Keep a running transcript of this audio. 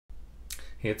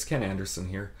Hey, it's Ken Anderson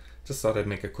here. Just thought I'd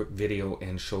make a quick video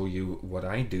and show you what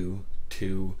I do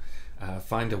to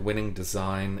find a winning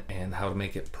design and how to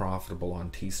make it profitable on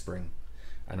Teespring.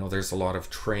 I know there's a lot of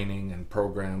training and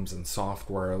programs and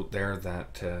software out there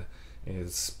that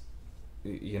is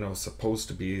supposed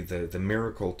to be the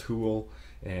miracle tool,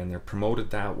 and they're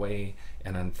promoted that way,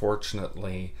 and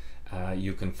unfortunately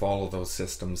you can follow those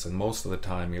systems and most of the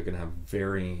time you're going to have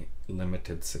very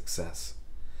limited success.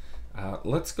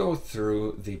 Let's go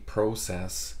through the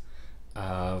process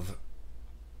of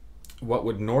what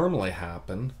would normally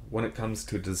happen when it comes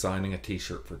to designing a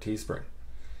t-shirt for Teespring.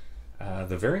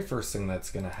 The very first thing that's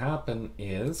going to happen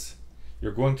is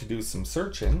you're going to do some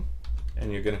searching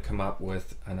and you're going to come up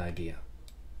with an idea.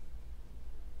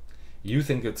 You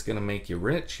think it's going to make you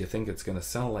rich, you think it's going to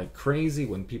sell like crazy.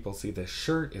 When people see this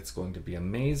shirt, it's going to be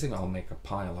amazing, I'll make a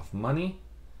pile of money.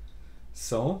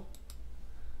 So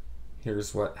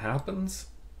here's what happens.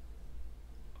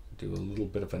 Do a little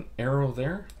bit of an arrow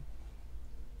there.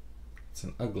 It's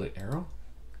an ugly arrow.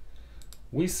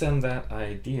 We send that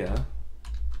idea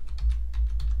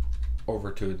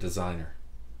over to a designer.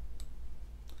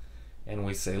 And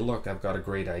we say, look, I've got a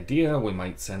great idea. We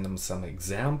might send them some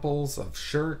examples of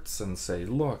shirts and say,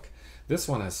 look, this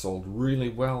one has sold really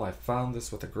well. I found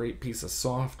this with a great piece of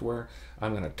software.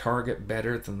 I'm going to target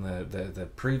better than the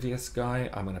previous guy.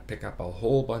 I'm going to pick up a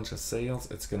whole bunch of sales.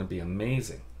 It's going to be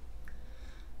amazing.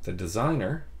 The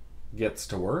designer gets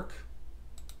to work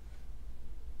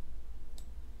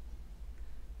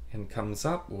and comes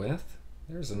up with,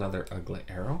 there's another ugly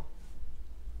arrow,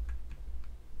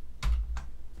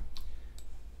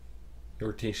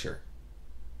 your t-shirt.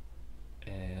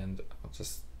 And I'll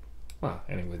just, well,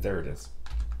 anyway, there it is.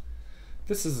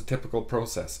 This is a typical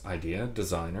process. Idea,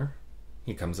 designer,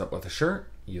 he comes up with a shirt.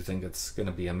 You think it's going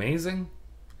to be amazing.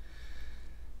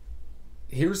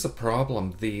 Here's the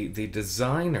problem. The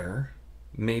designer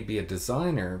may be a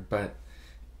designer, but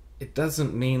it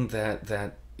doesn't mean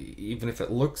that even if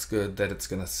it looks good that it's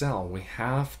going to sell. We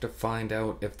have to find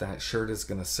out if that shirt is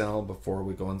going to sell before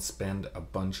we go and spend a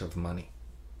bunch of money.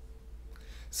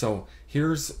 So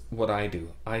here's what I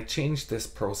do. I change this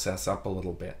process up a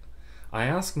little bit. I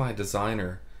ask my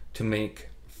designer to make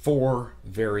 4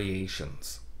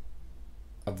 variations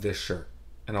of this shirt,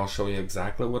 and I'll show you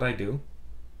exactly what I do.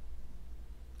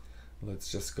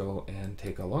 Let's just go and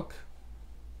take a look.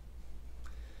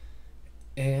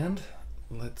 And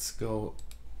let's go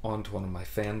onto one of my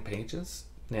fan pages.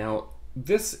 Now,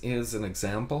 this is an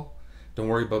example. Don't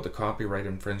worry about the copyright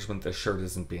infringement. This shirt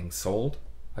isn't being sold.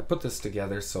 I put this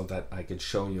together so that I could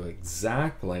show you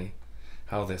exactly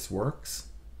how this works.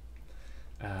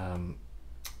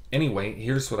 Anyway,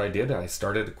 here's what I did. I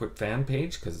started a quick fan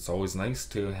page because it's always nice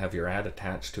to have your ad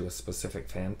attached to a specific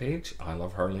fan page. I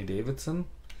love Harley Davidson.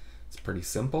 It's pretty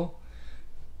simple.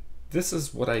 This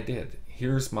is what I did.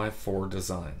 Here's my 4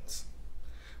 designs.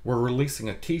 We're releasing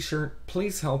a t-shirt.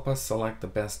 Please help us select the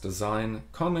best design.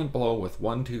 Comment below with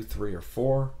 1, 2, 3, or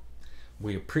 4.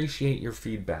 We appreciate your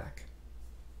feedback.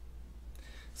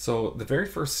 So the very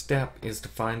first step is to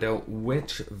find out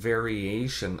which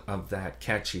variation of that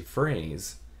catchy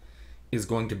phrase is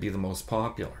going to be the most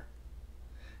popular.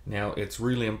 Now, it's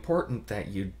really important that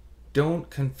you don't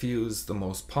confuse the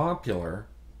most popular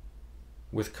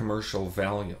with commercial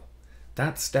value.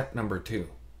 That's step number 2.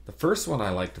 The first one I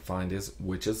like to find is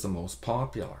which is the most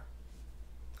popular.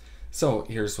 So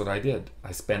here's what I did.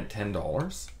 I spent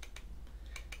 $10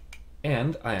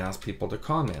 and I asked people to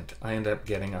comment. I ended up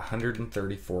getting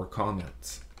 134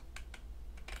 comments.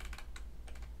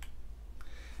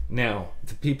 Now,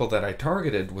 the people that I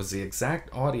targeted was the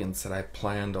exact audience that I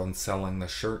planned on selling the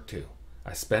shirt to.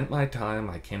 I spent my time,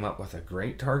 I came up with a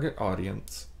great target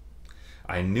audience.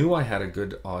 I knew I had a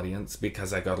good audience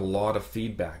because I got a lot of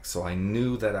feedback, so I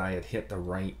knew that I had hit the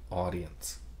right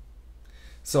audience.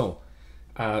 So,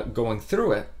 going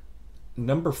through it,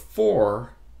 number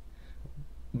 4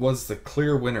 was the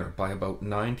clear winner by about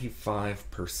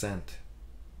 95%.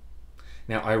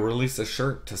 Now, I released a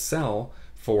shirt to sell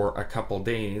for a couple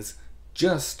days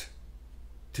just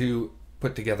to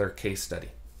put together a case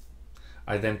study.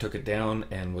 I then took it down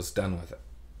and was done with it.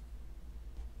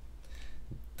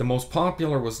 The most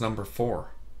popular was number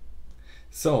 4.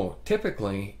 So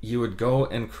typically you would go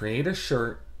and create a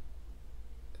shirt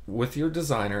with your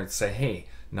designer and say, hey,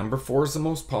 number 4 is the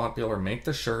most popular, make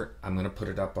the shirt, I'm going to put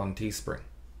it up on Teespring.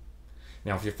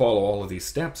 Now, if you follow all of these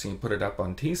steps and you put it up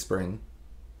on Teespring,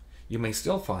 you may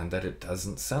still find that it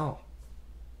doesn't sell.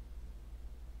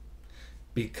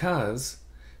 Because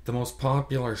the most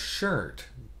popular shirt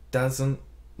doesn't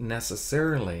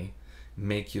necessarily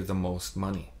make you the most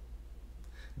money.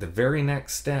 the very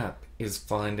next step is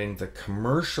finding the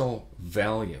commercial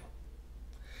value.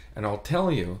 And I'll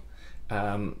tell you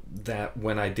that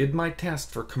when I did my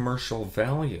test for commercial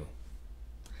value,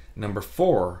 number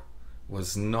 4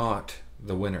 was not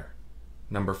the winner.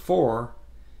 Number 4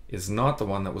 is not the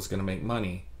one that was going to make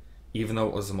money, even though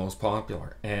it was the most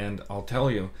popular. And I'll tell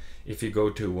you, if you go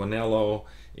to Winello,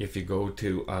 if you go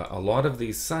to a lot of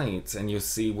these sites and you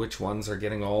see which ones are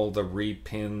getting all the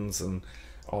repins and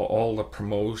all the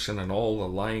promotion and all the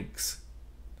likes,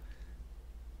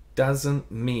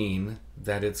 doesn't mean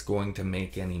that it's going to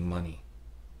make any money.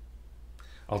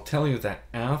 I'll tell you that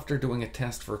after doing a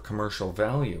test for commercial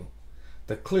value,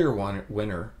 the clear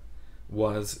winner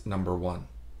was number 1.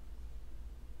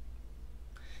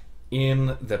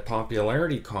 In the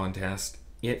popularity contest,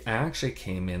 it actually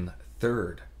came in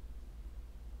 3rd.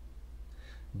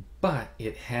 But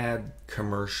it had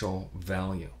commercial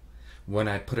value. When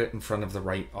I put it in front of the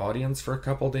right audience for a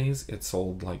couple days, it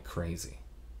sold like crazy.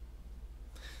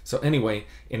 So anyway,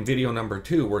 in video number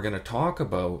 2, we're going to talk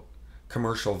about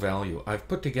commercial value. I've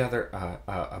put together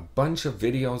a bunch of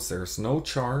videos. There's no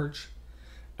charge.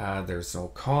 There's no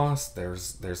cost.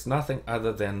 There's nothing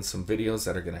other than some videos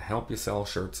that are going to help you sell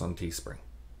shirts on Teespring.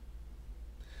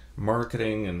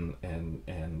 Marketing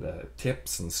and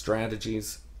tips and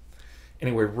strategies.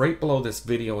 Anyway, right below this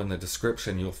video in the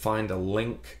description, you'll find a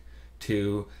link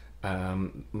to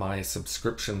my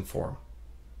subscription form.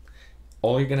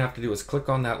 All you're going to have to do is click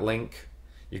on that link.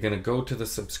 You're going to go to the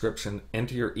subscription,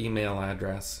 enter your email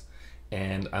address,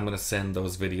 and I'm going to send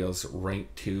those videos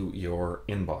right to your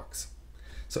inbox.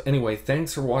 So anyway,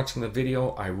 thanks for watching the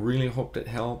video. I really hoped it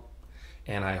helped,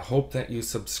 and I hope that you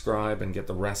subscribe and get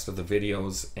the rest of the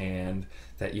videos, and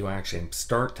that you actually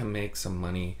start to make some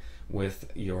money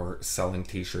with your selling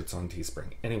t-shirts on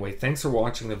Teespring. Anyway, thanks for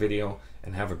watching the video,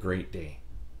 and have a great day.